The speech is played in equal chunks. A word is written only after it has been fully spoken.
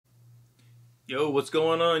Yo, what's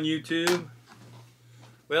going on, YouTube?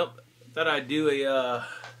 Well, thought I'd do a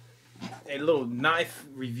little knife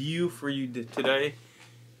review for you today.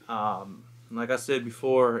 Like I said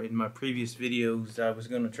before in my previous videos, I was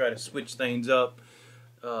going to try to switch things up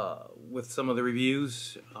with some of the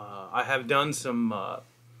reviews. I have done some, I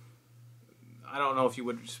don't know if you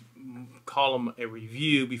would call them a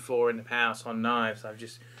review before in the past on knives.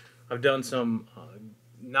 I've done some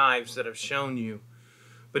knives that I've shown you.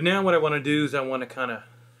 But now what I want to do is I want to kind of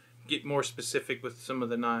get more specific with some of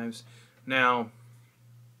the knives. Now,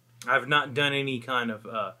 I've not done any kind of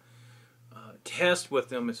test with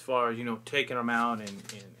them as far as, taking them out and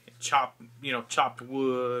chopped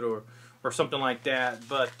wood or something like that.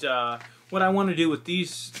 But what I want to do with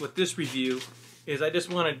this review is I just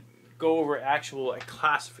want to go over a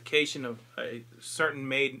classification of a certain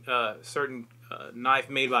knife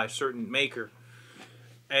made by a certain maker,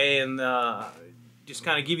 and just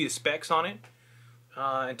kind of give you the specs on it,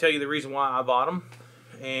 and tell you the reason why I bought them,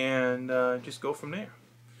 and just go from there.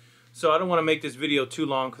 So I don't want to make this video too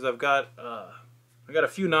long because I've got a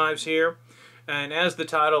few knives here, and as the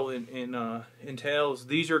title entails,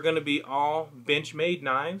 these are going to be all Benchmade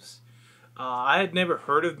knives. I had never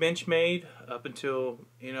heard of Benchmade up until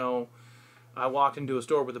I walked into a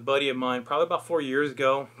store with a buddy of mine probably about 4 years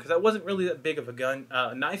ago, because I wasn't really that big of a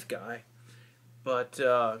knife guy, but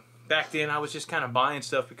back then I was just kind of buying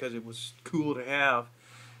stuff because it was cool to have.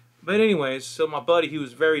 But anyways, so my buddy, he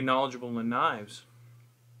was very knowledgeable in knives,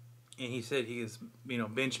 and he said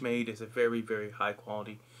Benchmade is a very, very high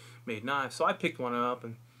quality made knife. So I picked one up,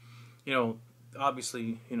 and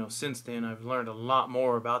obviously since then I've learned a lot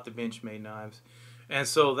more about the Benchmade knives, and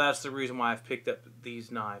so that's the reason why I've picked up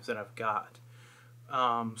these knives that I've got.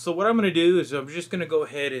 So what I'm going to do is I'm just going to go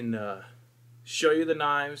ahead and show you the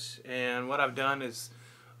knives, and what I've done is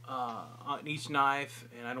on each knife,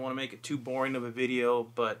 and I don't want to make it too boring of a video,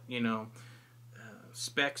 but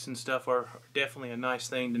specs and stuff are definitely a nice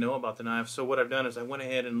thing to know about the knife. So what I've done is I went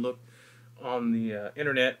ahead and looked on the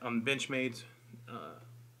internet, on Benchmade's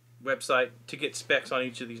website, to get specs on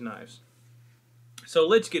each of these knives. So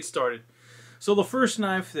let's get started. So the first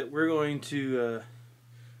knife that we're going to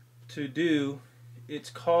do,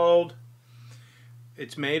 it's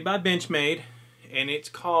made by Benchmade, and it's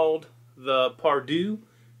called the Pardue,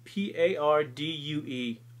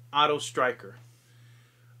 P-A-R-D-U-E Auto Striker.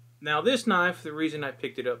 Now this knife, the reason I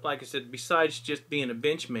picked it up, like I said, besides just being a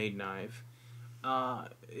Benchmade knife, I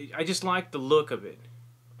just like the look of it.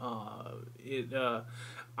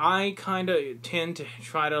 I kind of tend to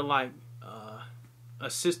try to like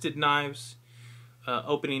assisted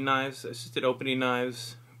opening knives,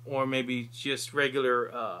 or maybe just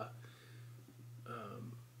regular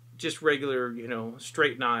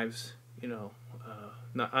straight knives,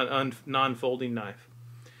 non-folding knife.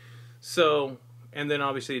 So, and then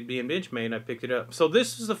obviously it being Benchmade, I picked it up. So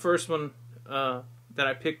this is the first one that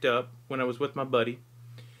I picked up when I was with my buddy,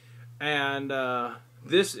 and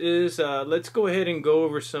this is let's go ahead and go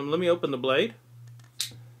over let me open the blade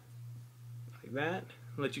like that,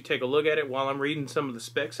 let you take a look at it while I'm reading some of the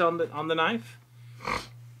specs on the knife.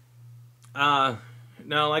 Now,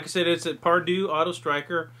 like I said, it's a Pardue Auto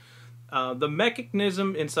Striker. The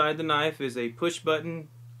mechanism inside the knife is a push-button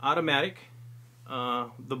automatic.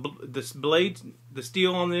 The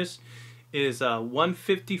steel on this is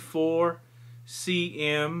 154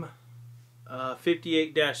 cm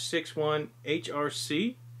 58-61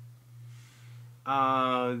 HRC.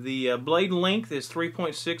 The blade length is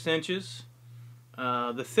 3.6 inches.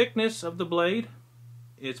 The thickness of the blade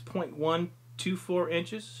is 0.124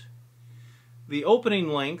 inches. The opening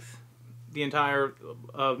length, the entire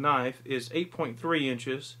knife, is 8.3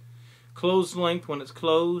 inches. Closed length, when it's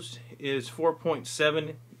closed, is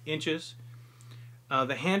 4.7 inches.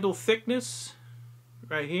 The handle thickness,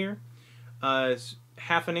 right here, is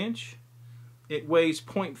half an inch. It weighs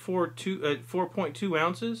 4.2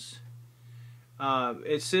 ounces.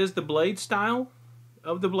 It says the blade style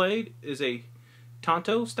of the blade is a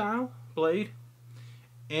Tonto style blade,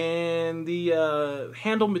 and the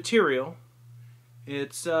handle material,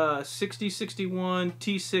 it's 6061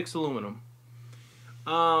 T6 aluminum.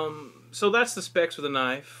 So that's the specs of the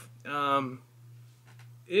knife.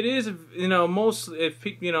 It is,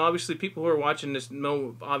 obviously people who are watching this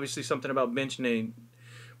know obviously something about Benchmade,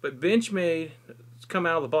 but Benchmade has come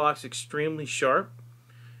out of the box extremely sharp.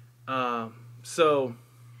 So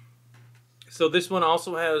this one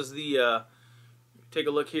also has the take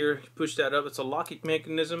a look here. Push that up. It's a locking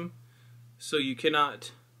mechanism, so you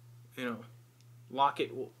cannot, lock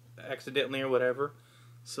it accidentally or whatever.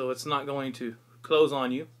 So it's not going to close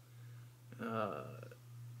on you.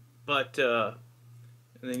 But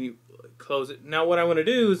and then you close it. Now what I want to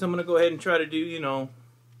do is I'm going to go ahead and try to do, you know,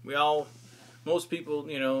 most people,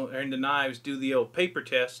 you know, are into knives, do the old paper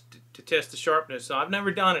test to test the sharpness. So I've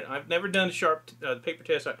never done it. I've never done a paper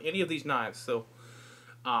test on any of these knives. So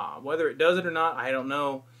whether it does it or not, I don't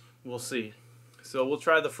know. We'll see. So we'll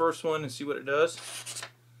try the first one and see what it does.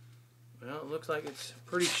 Well, it looks like it's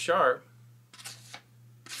pretty sharp.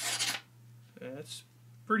 Yeah, it's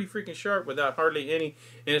pretty freaking sharp without hardly any,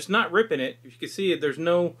 and it's not ripping it. If you can see it, there's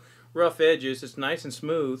no rough edges. It's nice and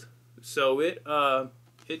smooth. So it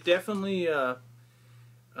definitely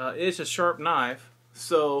is a sharp knife.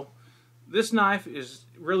 So this knife is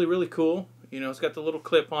really, really cool. You know, it's got the little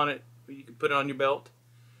clip on it. You can put it on your belt.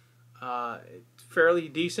 It's fairly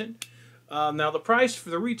decent. Now the price,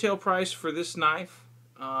 for the retail price for this knife,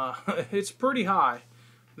 it's pretty high.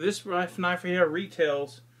 This knife here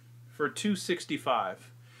retails for $265.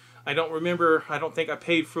 I don't remember. I don't think I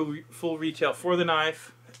paid full retail for the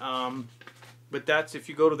knife. But that's, if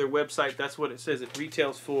you go to their website, that's what it says it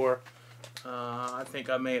retails for. I think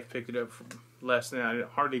I may have picked it up for less than that. I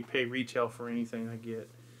hardly pay retail for anything I get.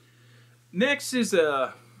 Next is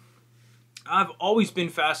I've always been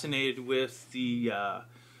fascinated with the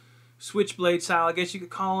switchblade style, I guess you could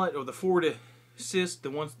call it, or the forward assist, the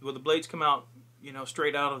ones where the blades come out, you know,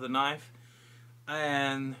 straight out of the knife.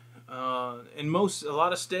 And in a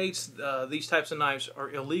lot of states, these types of knives are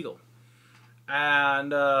illegal. And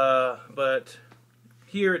but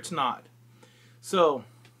here it's not. So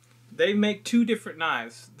they make two different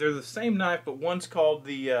knives. They're the same knife, but one's called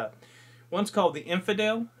the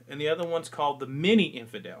Infidel, and the other one's called the Mini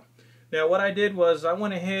Infidel. Now what I did was I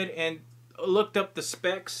went ahead and looked up the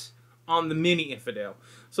specs on the Mini Infidel.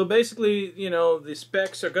 So basically, you know, the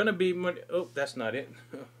specs are going to be, oh, that's not it.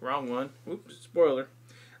 Wrong one. Oops, spoiler.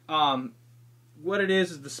 What it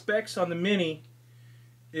is the specs on the Mini,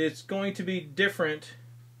 it's going to be different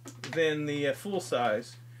than the full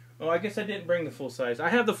size. Oh, I guess I didn't bring the full size. I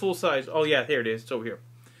have the full size. Oh yeah, here it is. It's over here.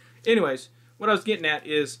 Anyways, what I was getting at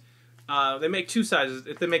is they make two sizes.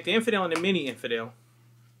 They make the Infidel and the Mini Infidel.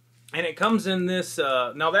 And it comes in this,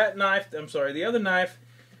 now that knife, I'm sorry, the other knife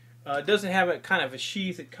doesn't have a kind of a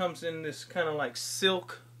sheath. It comes in this kind of like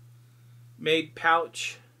silk made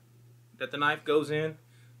pouch that the knife goes in.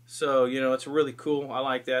 So, you know, it's really cool. I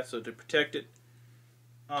like that. So to protect it.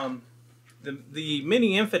 The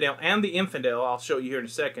Mini Infidel and the Infidel, I'll show you here in a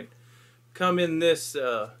second, come in this,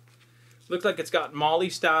 looks like it's got Molly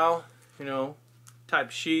style, you know,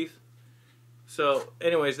 type sheath. So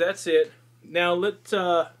anyways, that's it. Now let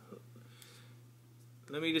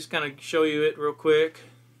me just kind of show you it real quick.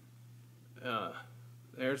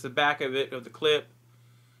 There's the back of it, of the clip.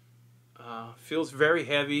 Feels very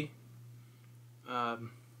heavy.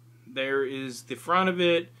 There is the front of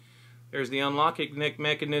it. There's the unlocking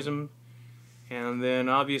mechanism. And then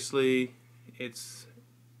obviously it's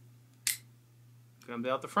comes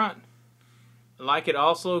out the front. I like it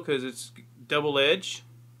also because it's double edged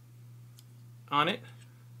on it.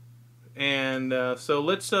 And so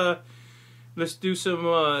let's do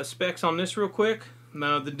some specs on this real quick.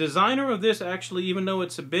 Now the designer of this, actually, even though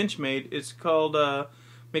it's a Benchmade, it's called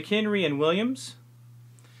McHenry and Williams.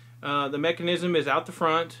 The mechanism is out the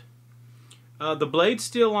front. The blade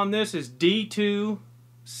steel on this is D2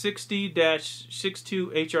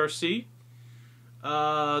 60-62 HRC.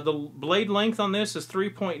 The blade length on this is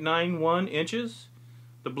 3.91 inches.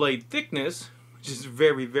 The blade thickness, which is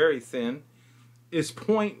very, very thin, is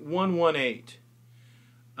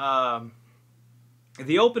 0.118.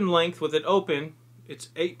 The open length, with it open, it's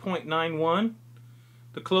 8.91.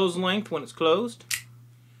 The closed length, when it's closed,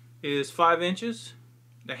 is 5 inches.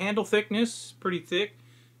 The handle thickness, pretty thick,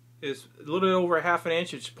 is a little bit over half an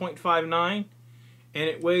inch. It's 0.59. And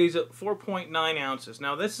it weighs 4.9 ounces.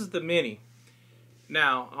 Now this is the Mini.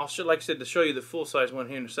 Now I'll show, like I said, to show you the full size one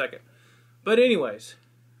here in a second. But anyways,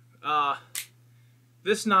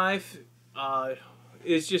 this knife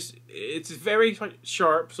is just, it's very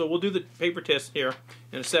sharp. So we'll do the paper test here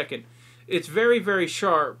in a second. It's very, very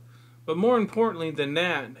sharp, but more importantly than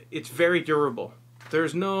that, it's very durable.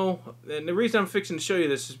 There's no, and the reason I'm fixing to show you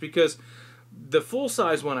this is because the full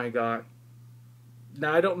size one I got,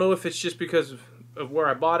 now I don't know if it's just because of where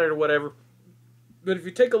I bought it or whatever, but if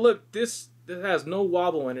you take a look, this has no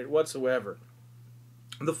wobble in it whatsoever.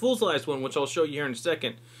 The full size one, which I'll show you here in a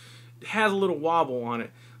second, has a little wobble on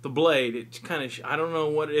it. The blade, it's kind of, I don't know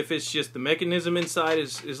what, if it's just the mechanism inside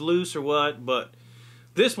is loose or what, but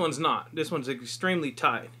this one's not. This one's extremely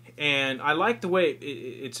tight, and I like the way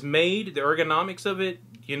it's made, the ergonomics of it.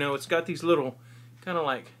 You know, it's got these little kind of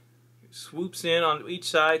like swoops in on each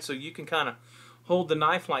side, so you can kind of hold the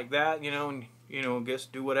knife like that, you know, and, you know, guess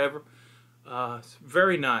do whatever. It's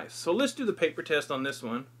very nice. So let's do the paper test on this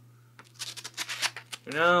one.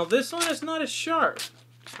 Now this one is not as sharp.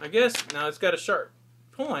 I guess now it's got a sharp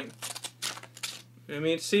point. I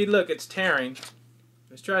mean, see, look, it's tearing.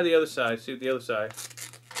 Let's try the other side. See the other side.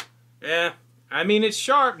 Yeah, I mean, it's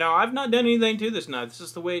sharp. Now I've not done anything to this knife. This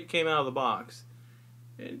is the way it came out of the box.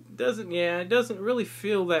 It doesn't. Yeah, it doesn't really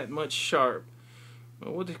feel that much sharp.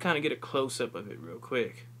 But we'll just kind of get a close up of it real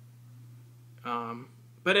quick.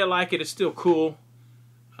 But I like it. It's still cool.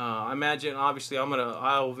 I imagine, obviously,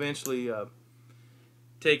 I'll eventually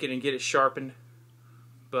take it and get it sharpened.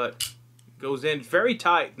 But it goes in very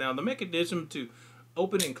tight. Now the mechanism to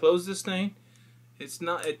open and close this thing, it's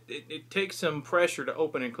not. It takes some pressure to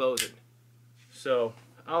open and close it. So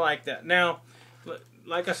I like that. Now,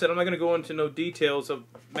 like I said, I'm not going to go into no details of.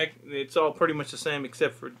 It's all pretty much the same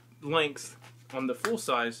except for length on the full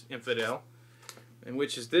size Infidel, and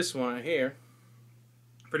which is this one right here.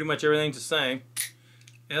 Pretty much everything's the same.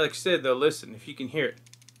 And like I said, though, listen, if you can hear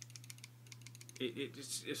it,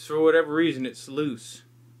 it's for whatever reason it's loose.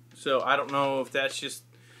 So I don't know if that's just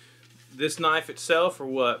this knife itself or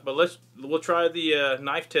what. But we'll try the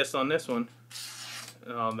knife test on this one.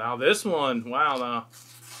 Now this one, wow, now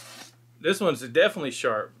this one's definitely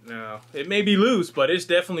sharp. Now it may be loose, but it's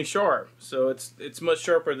definitely sharp. So it's much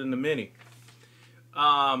sharper than the Mini.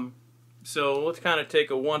 So let's kind of take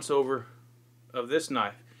a once over of this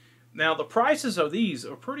knife. Now the prices of these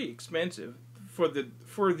are pretty expensive. For the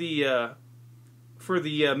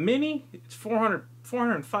Mini, it's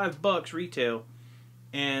 405 bucks retail,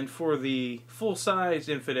 and for the full size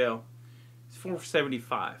Infidel, it's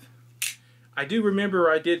 $475. I do remember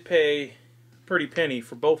I did pay a pretty penny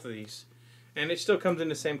for both of these, and it still comes in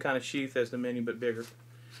the same kind of sheath as the Mini but bigger.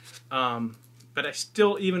 But I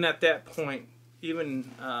still, even at that point,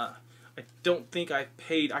 I don't think I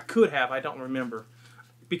paid. I could have. I don't remember.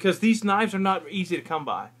 Because these knives are not easy to come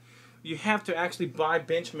by. You have to actually buy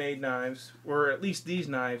Benchmade knives, or at least these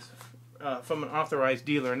knives, from an authorized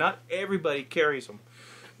dealer. Not everybody carries them.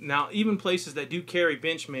 Now, even places that do carry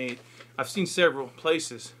Benchmade, I've seen several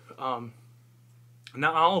places.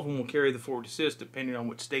 Not all of them will carry the forward assist, depending on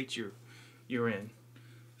what state you're in.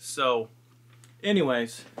 So,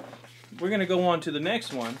 anyways, we're going to go on to the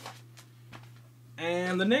next one.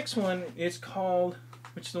 And the next one is called,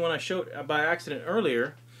 which is the one I showed by accident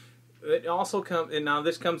earlier. It also comes, and now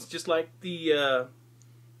this comes just like the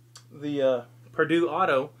Purdue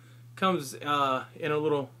Auto, comes in a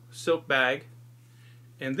little silk bag.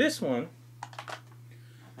 And this one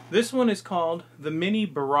is called the Mini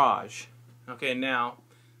Barrage. Okay, now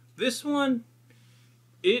this one,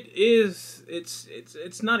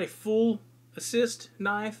 it's not a full assist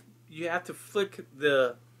knife. You have to flick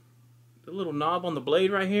the little knob on the blade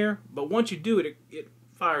right here, but once you do it, it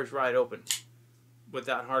fires right open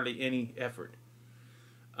without hardly any effort.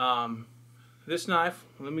 This knife,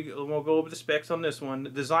 we'll go over the specs on this one. The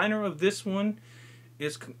designer of this one,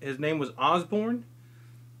 his name was Osborne.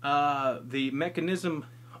 The mechanism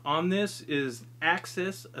on this is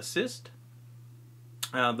Access Assist.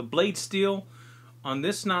 The blade steel on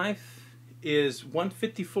this knife is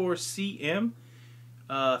 154 cm,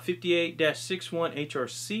 58-61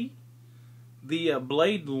 HRC. The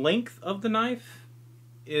blade length of the knife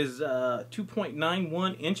is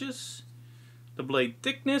 2.91 inches. The blade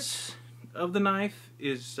thickness of the knife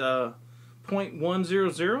is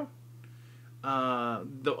 0.100.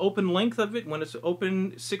 The open length of it, when it's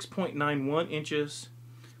open, 6.91 inches.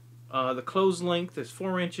 The closed length is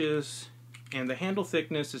 4 inches, and the handle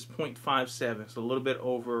thickness is 0.57, so a little bit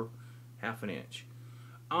over half an inch.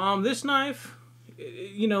 This knife,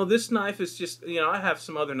 this knife is just, I have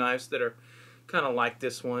some other knives that are kind of like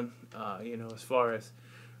this one, as far as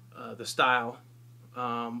the style,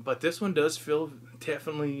 but this one does feel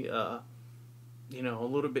definitely, a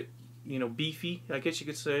little bit, beefy, I guess you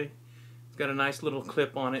could say. It's got a nice little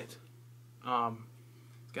clip on it.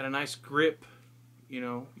 It's got a nice grip.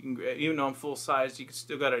 Even though I'm full size, you can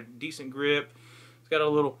still got a decent grip. It's got a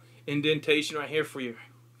little indentation right here for your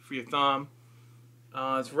thumb.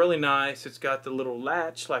 It's really nice. It's got the little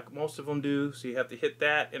latch like most of them do, so you have to hit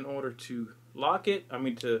that in order to lock it.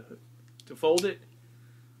 To fold it.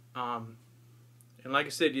 And like I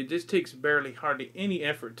said, it just takes hardly any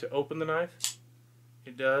effort to open the knife.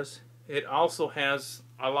 It does. It also has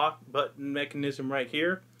a lock button mechanism right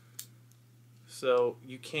here, so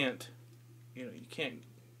you can't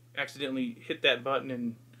accidentally hit that button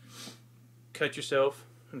and cut yourself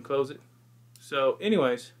and close it. So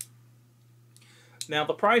anyways, now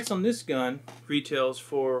the price on this gun retails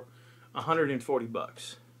for 140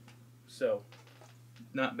 bucks. So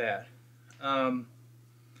not bad.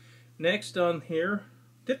 Next on here,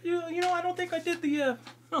 You know, I don't think I did the, I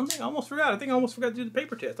almost forgot. I think I almost forgot to do the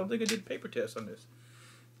paper test. I don't think I did the paper test on this.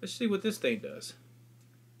 Let's see what this thing does.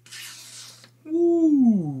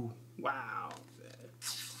 Woo! Wow.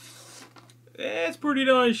 That's pretty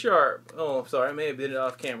darn sharp. Oh, sorry, I may have did it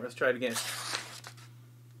off camera. Let's try it again.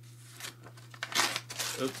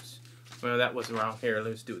 Oops. Well, that wasn't wrong. Here,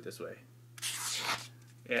 let's do it this way.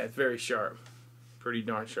 Yeah, it's very sharp. Pretty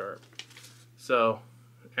darn sharp. So,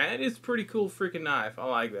 that is a pretty cool freaking knife. I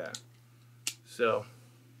like that. So,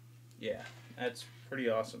 yeah, that's pretty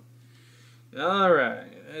awesome.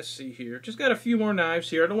 Alright, let's see here. Just got a few more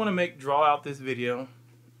knives here. I don't want to draw out this video.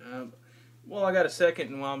 Well, I got a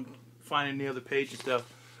second while I'm finding the other page and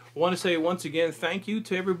stuff. I want to say once again thank you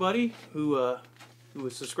to everybody who has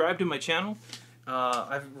subscribed to my channel.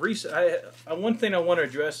 One thing I want to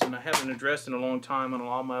address, and I haven't addressed in a long time on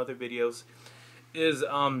all my other videos, is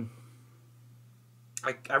I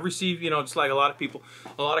receive, you know, just like a lot of people,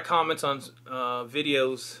 a lot of comments on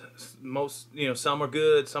videos. Most, you know, some are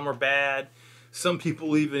good, some are bad. Some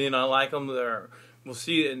people even, you know, I like them. We'll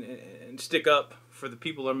see it and stick up for the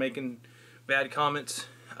people that are making bad comments.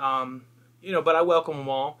 You know, but I welcome them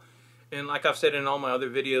all. And like I've said in all my other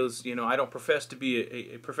videos, you know, I don't profess to be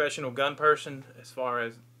a professional gun person as far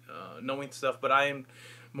as knowing stuff, but I am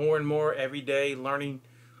more and more every day learning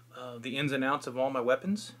the ins and outs of all my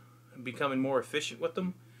weapons, and becoming more efficient with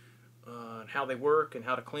them, and how they work and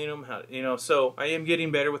how to clean them. You know, so I am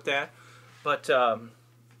getting better with that. But you know,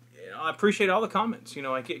 I appreciate all the comments. You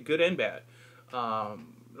know, I get good and bad.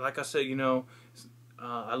 Like I said, you know,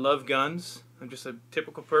 I love guns. I'm just a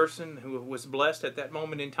typical person who was blessed at that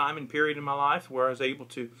moment in time and period in my life where I was able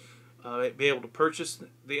to be able to purchase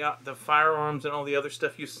the firearms and all the other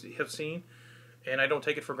stuff you have seen, and I don't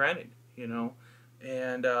take it for granted, you know.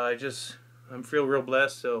 And I feel real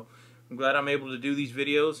blessed. So I'm glad I'm able to do these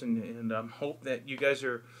videos, and hope that you guys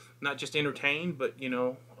are not just entertained, but you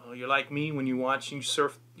know, you're like me when you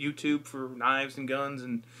surf YouTube for knives and guns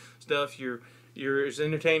and stuff. You're as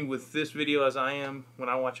entertained with this video as I am when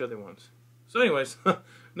I watch other ones. So anyways,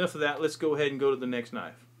 enough of that. Let's go ahead and go to the next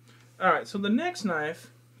knife. Alright, so the next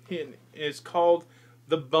knife is called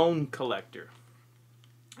the Bone Collector.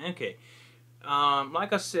 Okay,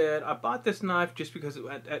 like I said, I bought this knife just because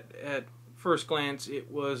at first glance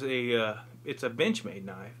it's a Benchmade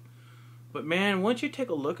knife. But man, once you take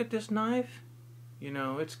a look at this knife, you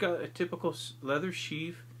know, it's got a typical leather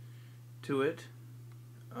sheath to it.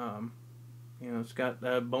 You know, it's got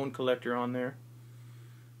a Bone Collector on there.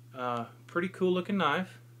 Pretty cool looking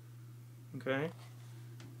knife. Okay.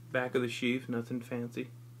 Back of the sheath, nothing fancy.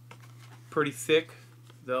 Pretty thick,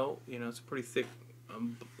 though. You know, it's a pretty thick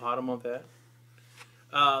bottom of that.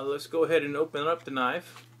 Let's go ahead and open up the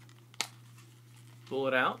knife. Pull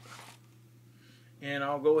it out. And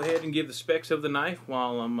I'll go ahead and give the specs of the knife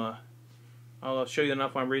while I'll show you the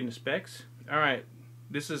knife while I'm reading the specs. Alright,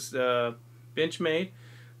 this is Benchmade.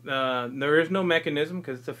 There is no mechanism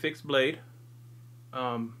because it's a fixed blade.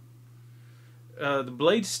 The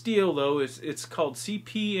blade steel, though, it's called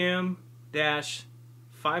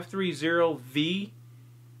CPM-530V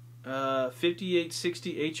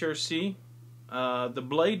 5860 HRC. The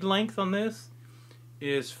blade length on this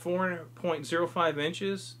is 4.05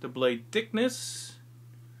 inches. The blade thickness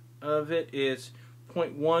of it is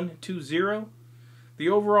 0.120. The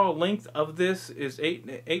overall length of this is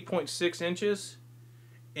 8.6 inches,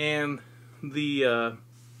 and the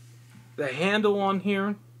handle on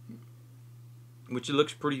here, which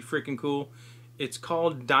looks pretty freaking cool, it's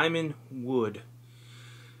called diamond wood.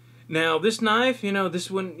 Now this knife, you know,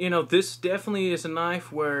 this one, you know, this definitely is a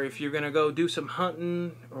knife where if you're gonna go do some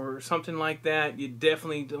hunting or something like that, you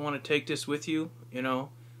definitely want to take this with you, you know,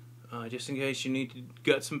 just in case you need to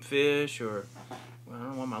gut some fish, or well, I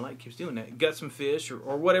don't know why my light keeps doing that, gut some fish,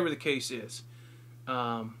 or whatever the case is.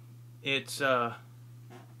 I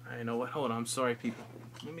know what, hold on, I'm sorry people.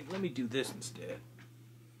 Let me do this instead.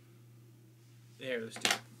 There, let's do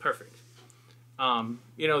it. Perfect.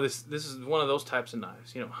 You know, this is one of those types of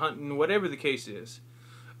knives. You know, hunting, whatever the case is.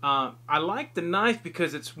 I like the knife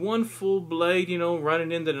because it's one full blade, you know,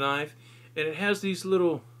 running into the knife, and it has these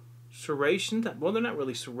little serrations. Well, they're not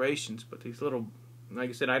really serrations, but these little, like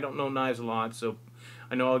I said, I don't know knives a lot, so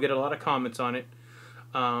I know I'll get a lot of comments on it.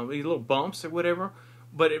 These little bumps or whatever.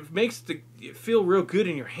 But it makes it feel real good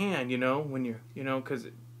in your hand, you know, when you're, you know, because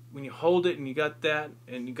when you hold it and you got that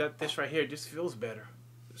and you got this right here, it just feels better.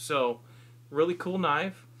 So, really cool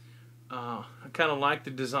knife. I kind of like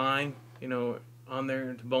the design, you know, on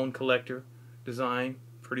there, the Bone Collector design,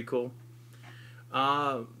 pretty cool.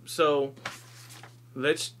 So,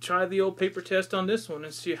 let's try the old paper test on this one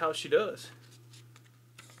and see how she does.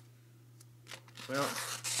 Well,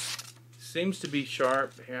 seems to be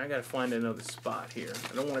sharp. Here, I gotta find another spot here.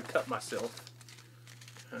 I don't want to cut myself.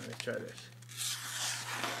 Let's try this.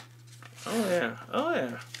 Oh yeah, oh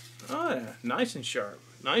yeah, oh yeah. Nice and sharp,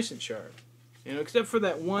 nice and sharp. You know, except for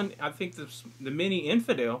that one, I think the mini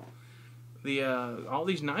Infidel. All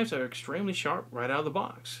these knives are extremely sharp right out of the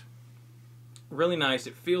box. Really nice.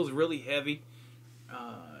 It feels really heavy.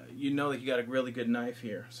 You know that you got a really good knife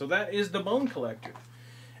here. So that is the Bone Collector,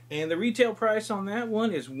 and the retail price on that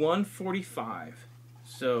one is $145.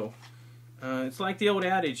 So it's like the old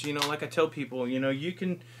adage, you know, like I tell people, you know, you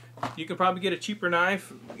can probably get a cheaper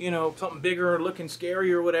knife, you know, something bigger or looking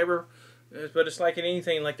scary or whatever. But it's like in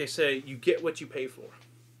anything, like they say, you get what you pay for.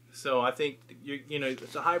 So I think you know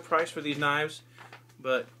it's a high price for these knives,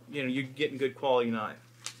 but you know you're getting good quality knife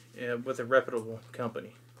with a reputable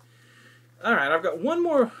company. All right, I've got one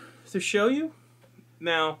more to show you.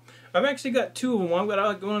 Now I've actually got two of them. What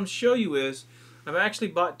I want to show you is I've actually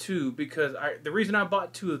bought two because the reason I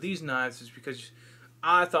bought two of these knives is because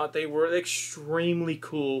I thought they were extremely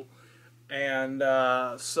cool, and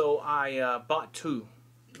so I bought two.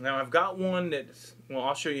 Now I've got one that's, well,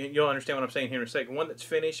 I'll show you, you'll understand what I'm saying here in a second. One that's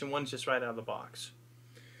finished and one's just right out of the box.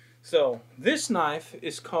 So this knife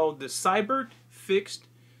is called the Seibert Fixed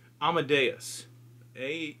Amadeus.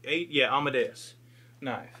 Amadeus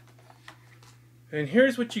knife. And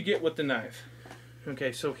here's what you get with the knife.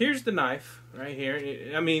 Okay, so here's the knife right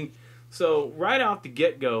here. I mean, so right out the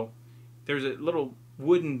get-go, there's a little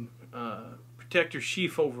wooden protector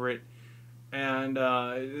sheath over it, and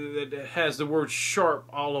it has the word sharp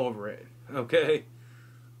all over it. Okay,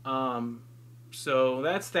 so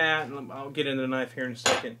that's that. I'll get into the knife here in a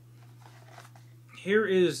second. Here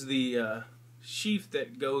is the sheath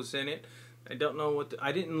that goes in it. I don't know what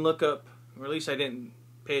I didn't look up, or at least I didn't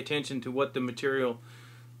pay attention to what the material.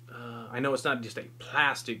 I know it's not just a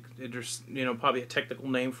plastic. There's, you know, probably a technical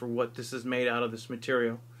name for what this is made out of, this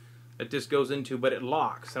material that this goes into, but it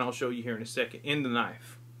locks, and I'll show you here in a second, in the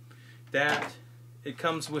knife. That it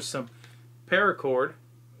comes with some paracord,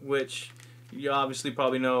 which you obviously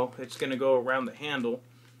probably know it's going to go around the handle,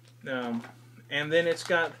 and then it's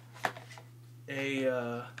got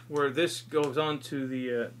a where this goes onto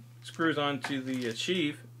the screws onto the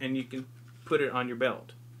sheath, and you can put it on your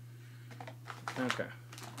belt. Okay,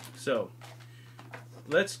 so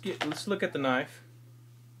let's look at the knife.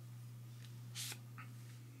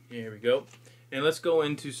 Here we go, and let's go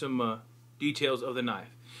into some details of the knife.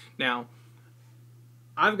 Now,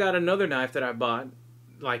 I've got another knife that I bought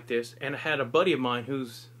like this, and I had a buddy of mine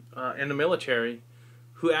who's in the military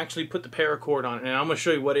who actually put the paracord on it, and I'm going to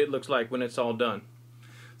show you what it looks like when it's all done.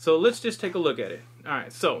 So let's just take a look at it.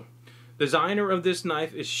 Alright, so the designer of this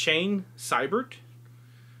knife is Shane Seibert.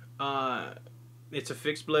 It's a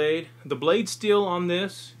fixed blade. The blade steel on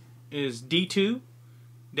this is D2-60,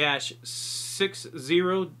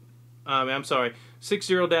 60-62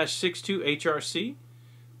 HRC.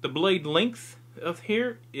 The blade length of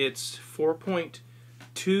here, it's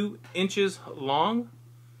 4.2 inches long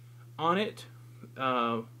on it.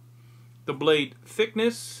 The blade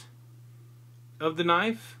thickness of the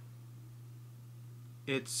knife,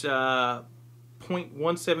 it's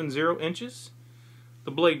 0.170 inches. The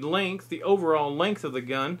blade length, the overall length of the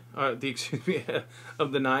gun, of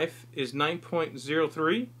the knife is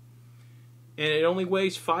 9.03, and it only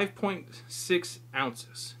weighs 5.6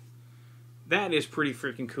 ounces. That is pretty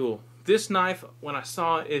freaking cool. This knife, when I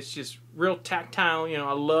saw it, it's just real tactile. You know,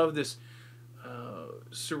 I love this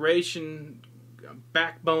serration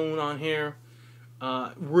backbone on here.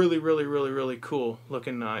 Really cool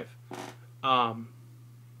looking knife.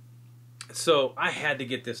 So I had to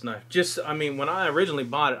get this knife. I mean, when I originally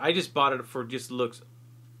bought it, I just bought it for just looks,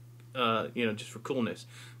 you know, just for coolness.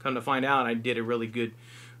 Come to find out, I did a really good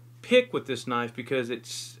pick with this knife because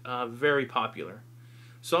it's very popular.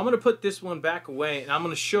 So I'm going to put this one back away, and I'm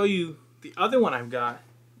going to show you the other one I've got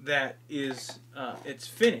that is, it's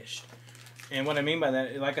finished. And what I mean by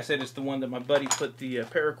that, like I said, it's the one that my buddy put the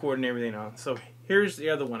paracord and everything on. So here's the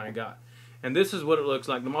other one I got. And this is what it looks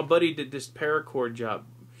like. My buddy did this paracord job.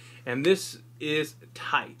 And this is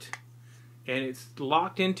tight. And it's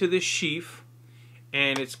locked into this sheath.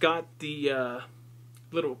 And it's got the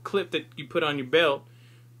little clip that you put on your belt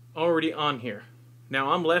already on here.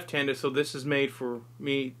 Now I'm left-handed, so this is made for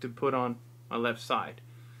me to put on my left side.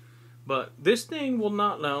 But this thing will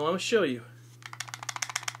not, now let me show you.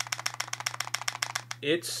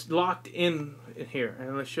 It's locked in here,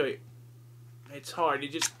 and let's show you. It's hard, you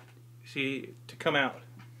just see to come out.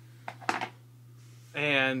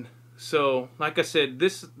 And so, like I said,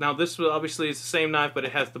 this obviously is the same knife, but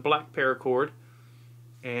it has the black paracord.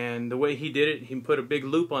 And the way he did it, he put a big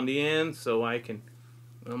loop on the end, so I can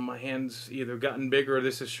My hand's either gotten bigger or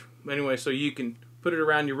this is anyway. So you can put it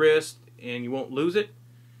around your wrist and you won't lose it.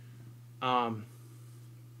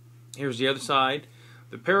 Here's the other side.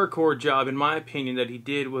 The paracord job, in my opinion, that he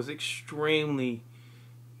did was extremely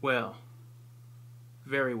well.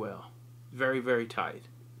 Very well. Very, very tight.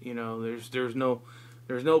 You know, there's no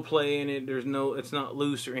play in it. It's not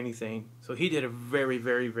loose or anything. So he did a very,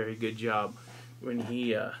 very, very good job when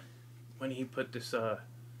he put this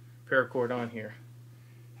paracord on here.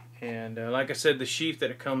 And like I said, the sheath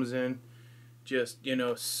that it comes in, just, you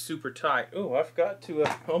know, super tight. Oh, I forgot to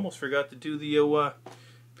almost forgot to do the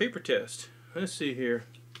paper test. Let's see here.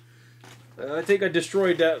 I think I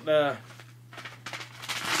destroyed that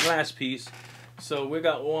last piece. So we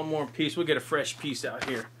got one more piece. We'll get a fresh piece out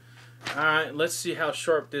here. Alright, let's see how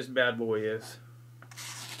sharp this bad boy is.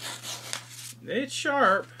 It's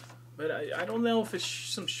sharp, but I don't know if it's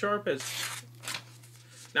some sharp as...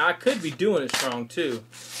 Now, I could be doing it strong, too.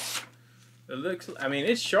 It looks... I mean,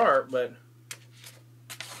 it's sharp, but...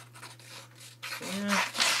 Yeah,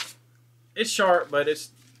 it's sharp, but it's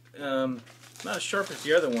not as sharp as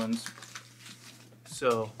the other ones.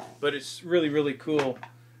 So, but it's really, really cool.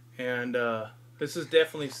 And this is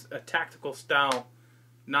definitely a tactical style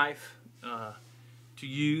knife to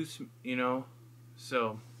use, you know.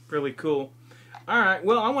 So, really cool. Alright,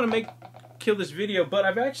 well, I want to kill this video, but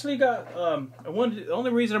I've actually got the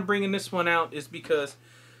only reason I'm bringing this one out is because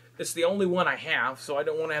it's the only one I have, so I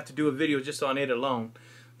don't want to have to do a video just on it alone.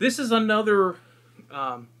 This is another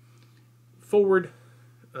forward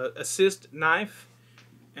assist knife,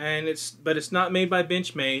 and it's not made by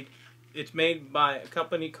Benchmade. It's made by a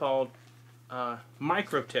company called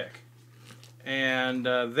Microtech, and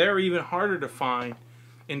they're even harder to find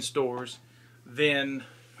in stores than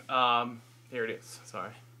here it is.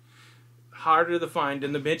 Sorry, harder to find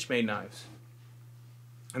than the Benchmade knives.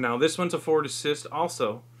 And now this one's a forward assist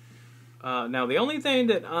also. Now the only thing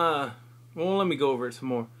that well, let me go over it some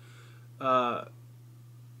more.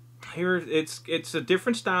 Here it's a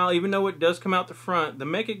different style, even though it does come out the front. The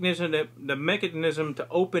mechanism to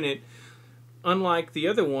open it, unlike the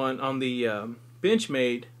other one on the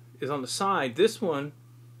Benchmade, is on the side. This one,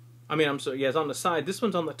 I mean, I'm sorry, yeah, it's on the side. This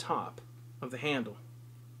one's on the top of the handle.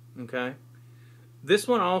 Okay. This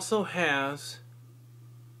one also has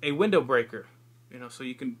a window breaker, you know, so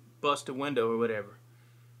you can bust a window or whatever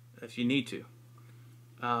if you need to.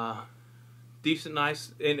 Decent,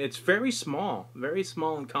 nice, and it's very small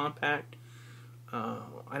and compact.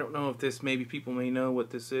 I don't know if this, maybe people may know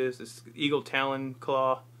what this is. It's Eagle Talon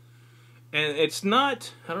Claw, and it's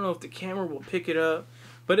not, I don't know if the camera will pick it up,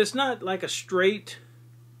 but it's not like a straight,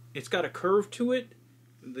 it's got a curve to it,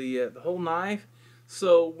 the whole knife.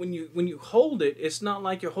 So when you hold it, it's not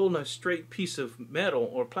like you're holding a straight piece of metal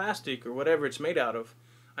or plastic or whatever it's made out of.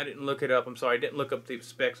 I didn't look it up, I'm sorry, I didn't look up the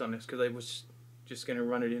specs on this because I was just going to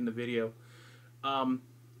run it in the video.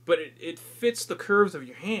 But it fits the curves of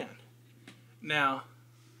your hand. Now,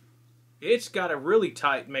 it's got a really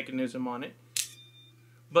tight mechanism on it.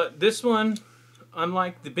 But this one,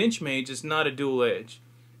 unlike the Benchmade's, is not a dual edge.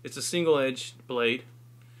 It's a single edged blade.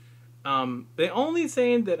 The only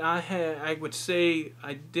thing that I would say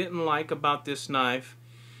I didn't like about this knife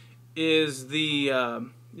is the,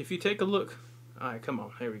 if you take a look, alright, come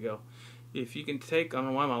on, here we go. If you can take, I don't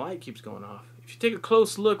know why my light keeps going off. If you take a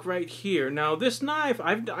close look right here, now this knife,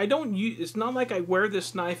 I don't use, it's not like I wear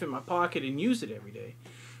this knife in my pocket and use it every day.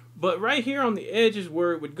 But right here on the edges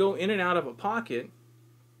where it would go in and out of a pocket,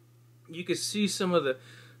 you can see some of the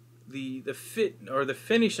fit or the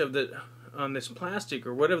finish of on this plastic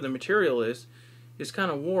or whatever the material is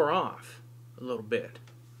kind of wore off a little bit.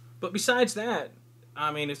 But besides that,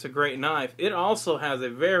 I mean, it's a great knife. It also has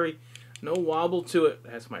a no wobble to it.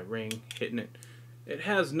 That's my ring hitting it. It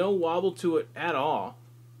has no wobble to it at all.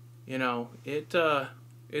 You know,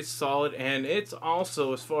 it's solid, and it's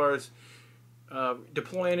also, as far as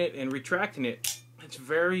deploying it and retracting it, it's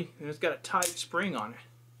got a tight spring on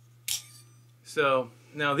it. So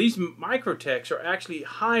now these Microtechs are actually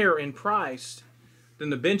higher in price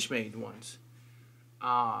than the Benchmade ones.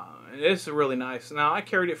 It's really nice. Now I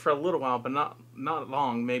carried it for a little while, but not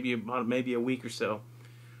long, maybe a week or so.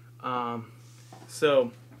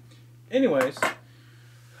 So anyways,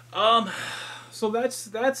 so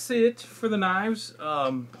that's it for the knives.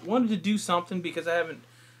 Wanted to do something because I haven't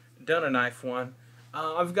done a knife one.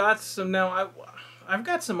 I've got some now. I've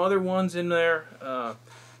got some other ones in there.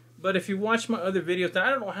 But if you watch my other videos, then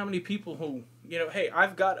I don't know how many people who, you know, hey,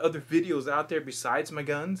 I've got other videos out there besides my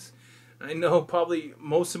guns. I know probably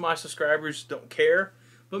most of my subscribers don't care,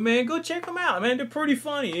 but man, go check them out. Man, they're pretty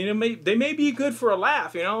funny. You know, they may be good for a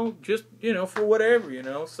laugh. You know, just, you know, for whatever. You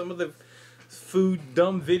know, some of food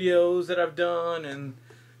dumb videos that I've done, and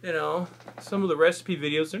you know, some of the recipe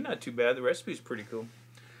videos. They're not too bad. The recipe's pretty cool.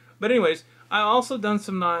 But anyways, I also done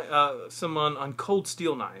some on cold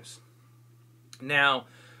steel knives. Now,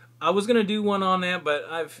 I was gonna do one on that, but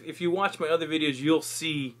if you watch my other videos, you'll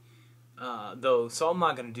see those. So I'm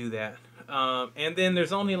not gonna do that. And then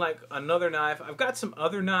there's only like another knife. I've got some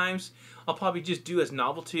other knives I'll probably just do as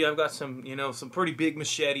novelty. I've got some, you know, some pretty big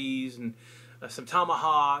machetes and some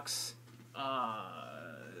tomahawks. I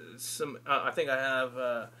think I have,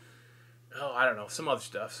 I don't know, some other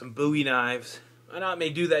stuff. Some Bowie knives. And I may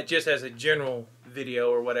do that just as a general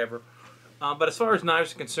video or whatever. But as far as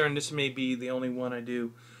knives are concerned, this may be the only one I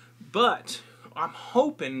do. But I'm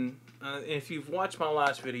hoping, if you've watched my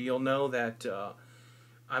last video, you'll know that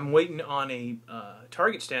I'm waiting on a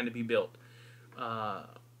target stand to be built.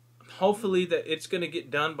 Hopefully that it's going to get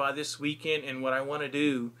done by this weekend, and what I want to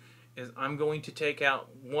do is I'm going to take out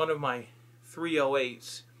one of my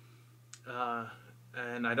 308s,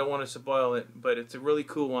 and I don't want to spoil it, but it's a really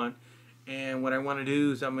cool one, and what I want to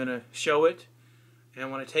do is I'm going to show it, and I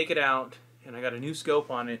want to take it out, and I got a new scope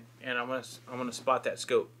on it, and I'm going to spot that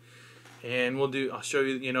scope, and I'll show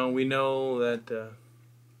you, you know, we know that the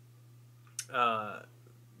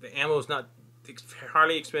ammo is not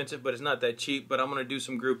hardly expensive, but it's not that cheap. But I'm going to do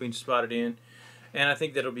some grouping to spot it in, and I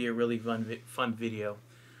think that'll be a really fun video.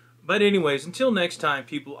 But anyways, until next time,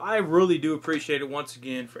 people, I really do appreciate it once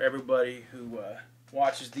again for everybody who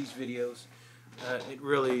watches these videos. It's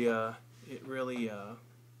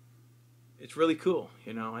really cool.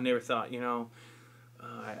 You know, I never thought, you know,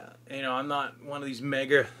 I'm not one of these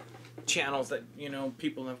mega channels that, you know,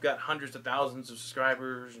 people have got hundreds of thousands of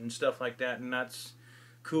subscribers and stuff like that, and that's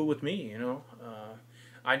cool with me, you know.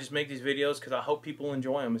 I just make these videos because I hope people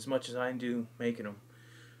enjoy them as much as I do making them.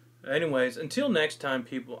 Anyways, until next time,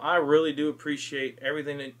 people, I really do appreciate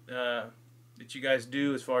everything that you guys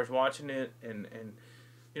do as far as watching it, and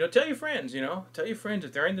you know, tell your friends, you know, tell your friends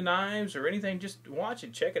if they're into knives or anything, just watch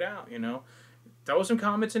it, check it out, you know. Throw some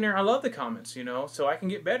comments in there. I love the comments, you know, so I can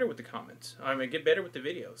get better with the comments. I mean, get better with the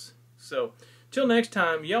videos. So, till next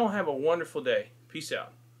time, y'all have a wonderful day. Peace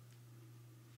out.